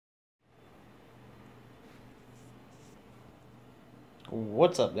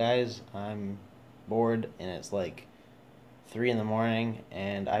What's up, guys? I'm bored and it's like 3 in the morning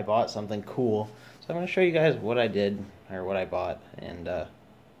and I bought something cool. So I'm going to show you guys what I did or what I bought, and yeah,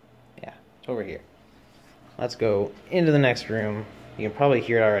 it's over here. Let's go into the next room. You can probably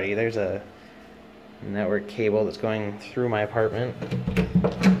hear it already. There's a network cable that's going through my apartment.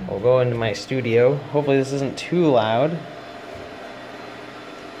 I'll go into my studio. Hopefully this isn't too loud.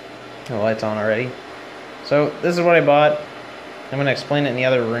 The light's on already. So this is what I bought. I'm going to explain it in the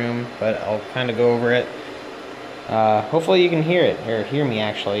other room, but I'll kind of go over it. Hopefully you can hear it, or hear me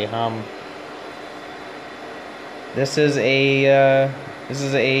actually. This is a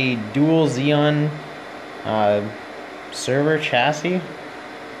dual Xeon server chassis.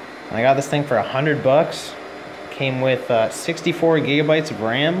 I got this thing for $100. Came with 64 gigabytes of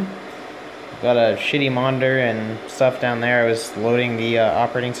RAM. Got a shitty monitor and stuff down there. I was loading the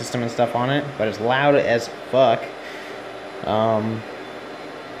operating system and stuff on it, but it's loud as fuck. And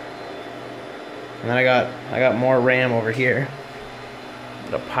then I got more RAM over here.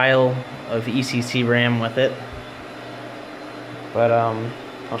 Got a pile of ECC RAM with it. But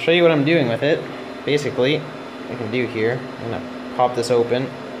I'll show you what I'm doing with it. Basically, what I can do here, I'm gonna pop this open.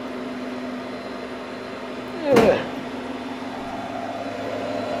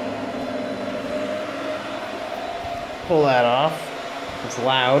 Pull that off. It's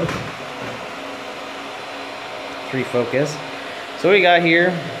loud. Refocus. So what we got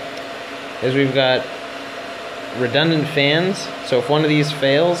here is we've got redundant fans. So if one of these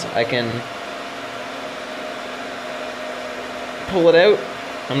fails, I can pull it out.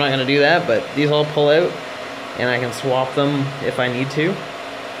 I'm not going to do that, but these all pull out, and I can swap them if I need to,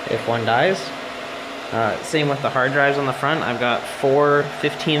 if one dies. Same with the hard drives on the front. I've got 4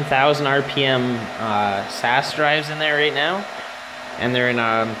 15,000 RPM SAS drives in there right now, and they're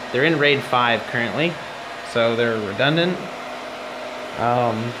in RAID 5 currently, so they're redundant.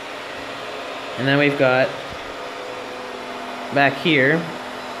 And then we've got back here,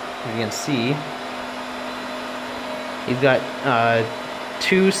 you can see, you've got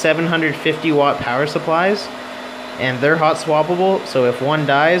 2 750 watt power supplies, and they're hot swappable, so if one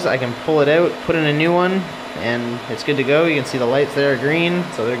dies I can pull it out, put in a new one, and it's good to go. You can see the lights there are green,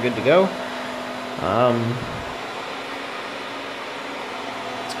 so they're good to go.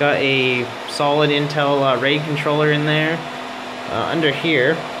 It's got a solid Intel RAID controller in there. Under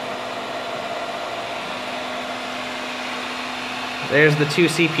here, there's the 2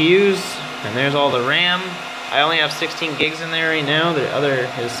 CPUs, and there's all the RAM. I only have 16 gigs in there right now. The other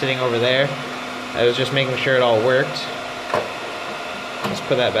is sitting over there. I was just making sure it all worked. Just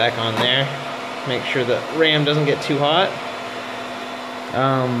put that back on there. Make sure the RAM doesn't get too hot.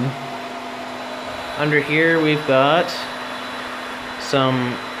 Under here we've got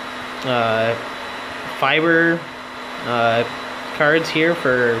some fiber cards here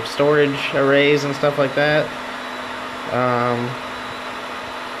for storage arrays and stuff like that.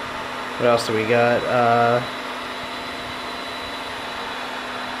 What else do we got?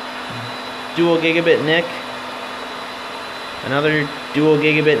 Dual gigabit NIC. Another dual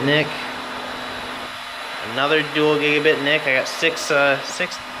gigabit NIC. Another dual gigabit NIC. I got six 1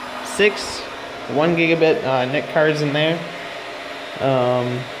 gigabit NIC cards in there. Yeah,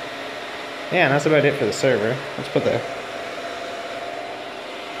 and that's about it for the server. Let's put the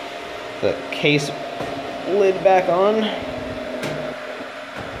case lid back on.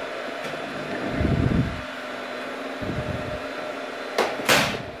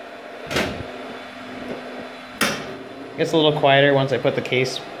 Gets a little quieter once I put the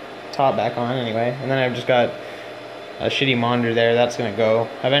case top back on anyway. And then I've just got a shitty monitor there. That's gonna go.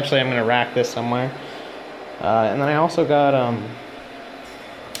 Eventually I'm gonna rack this somewhere. And then I also got I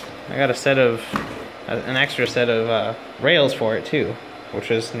got an extra set of rails for it too, which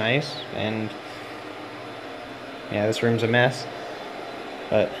is nice. And yeah, this room's a mess,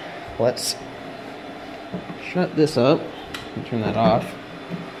 but let's shut this up and turn that off.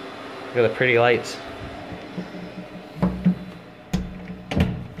 Look at the pretty lights.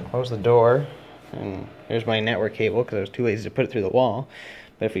 Close the door, and there's my network cable because I was too lazy to put it through the wall.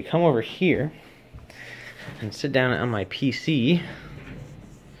 But if we come over here and sit down on my PC,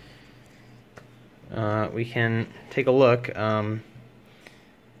 we can take a look. We've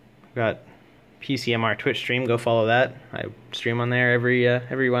got PCMR Twitch stream. Go follow that. I stream on there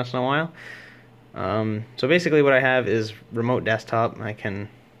every once in a while. So basically, what I have is remote desktop. I can,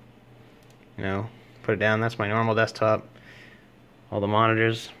 put it down. That's my normal desktop. All the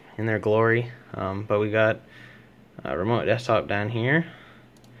monitors in their glory. But we got a remote desktop down here,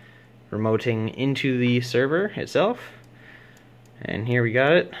 remoting into the server itself. And here we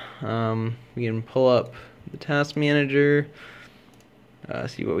got it. We can pull up the task manager,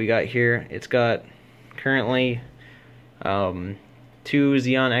 See what we got here. It's got currently 2 Xeon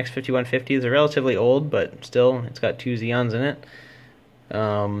X5150s. They're relatively old, but still, it's got 2 Xeons in it.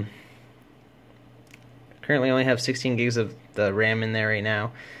 Currently only have 16 gigs of the RAM in there right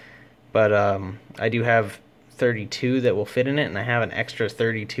now, but I do have 32 that will fit in it, and I have an extra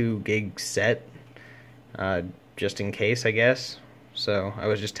 32 gig set just in case, I guess. So I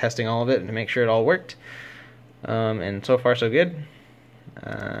was just testing all of it to make sure it all worked, and so far so good.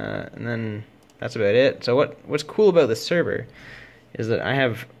 And then that's about it. So what's cool about this server is that I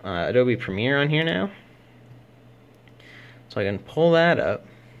have Adobe Premiere on here now, so I can pull that up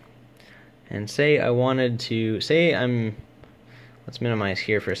and say I wanted to let's minimize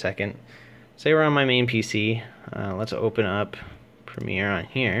here for a second. Say we're on my main PC. Let's open up Premiere on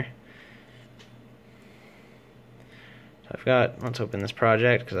here. So let's open this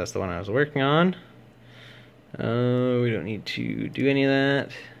project because that's the one I was working on. We don't need to do any of that.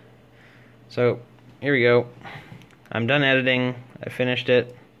 So here we go. I'm done editing. I finished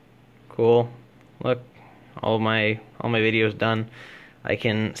it. Cool. Look, all my videos done. I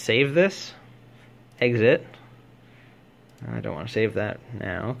can save this, exit. I don't want to save that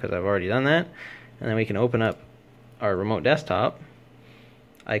now because I've already done that. And then we can open up our remote desktop.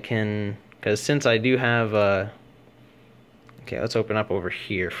 I can, because since I do have okay, let's open up over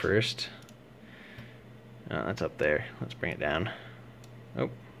here first. That's up there. Let's bring it down. Oh.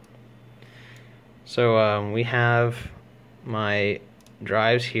 So we have my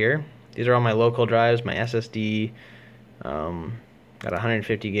drives here. These are all my local drives, my SSD, got a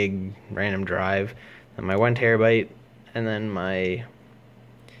 150 gig random drive, and my 1 terabyte, and then my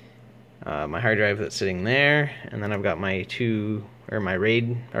hard drive that's sitting there, and then I've got my my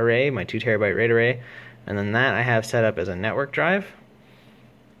RAID array, my 2 terabyte RAID array, and then that I have set up as a network drive.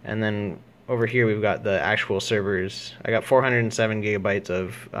 And then over here we've got the actual servers. I got 407 gigabytes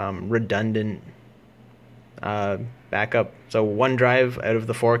of redundant backup. So 1 drive out of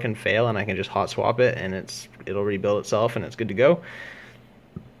the 4 can fail, and I can just hot swap it, and it'll rebuild itself, and it's good to go.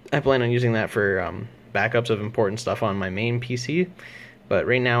 I plan on using that for backups of important stuff on my main PC, but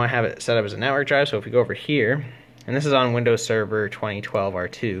right now I have it set up as a network drive. So if we go over here, and this is on Windows Server 2012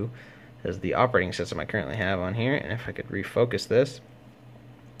 R2, is the operating system I currently have on here. And if I could refocus this,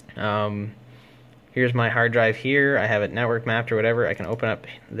 here's my hard drive here. I have it network mapped or whatever. I can open up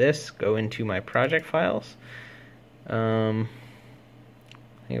this, go into my project files. It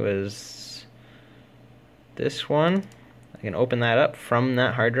was this one. I can open that up from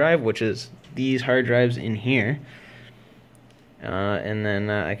that hard drive, which is these hard drives in here. And then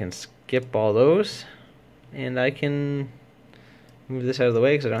I can skip all those, and I can move this out of the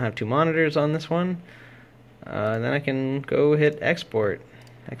way because I don't have 2 monitors on this one. And then I can go hit export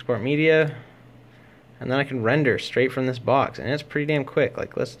media, and then I can render straight from this box, and it's pretty damn quick.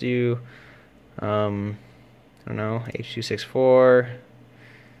 Like, let's do I don't know, H.264.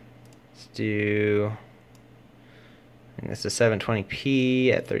 Let's do, I think this is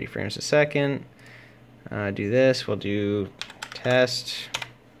 720p at 30 frames a second. Do this. We'll do test.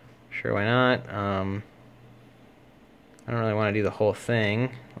 Sure, why not? I don't really want to do the whole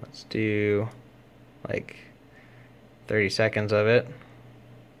thing. Let's do like 30 seconds of it.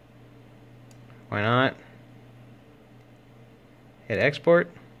 Why not? Hit export,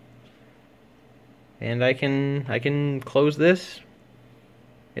 and I can close this.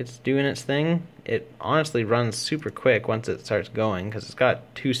 It's doing its thing. It honestly runs super quick once it starts going because it's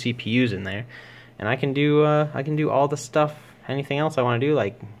got 2 CPUs in there, and I can do all the stuff, anything else I want to do,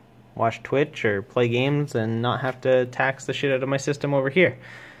 like watch Twitch or play games, and not have to tax the shit out of my system over here.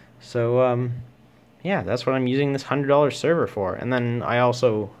 So yeah, that's what I'm using this $100 server for. And then I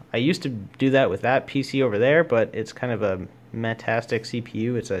used to do that with that PC over there, but it's kind of a Metastic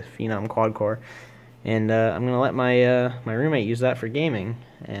CPU. It's a Phenom quad core, and I'm gonna let my my roommate use that for gaming,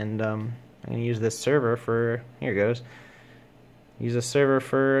 and I'm gonna use this server for, here it goes, use a server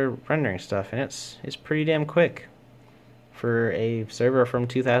for rendering stuff, and it's pretty damn quick for a server from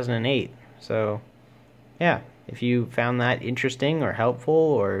 2008. So yeah, if you found that interesting or helpful,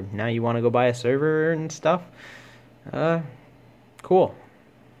 or now you want to go buy a server and stuff, cool.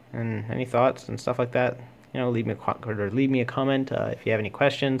 And any thoughts and stuff like that, you know, leave me a comment if you have any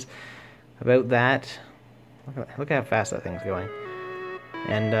questions about that. Look how fast that thing's going.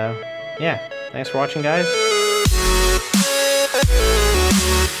 And yeah, thanks for watching, guys.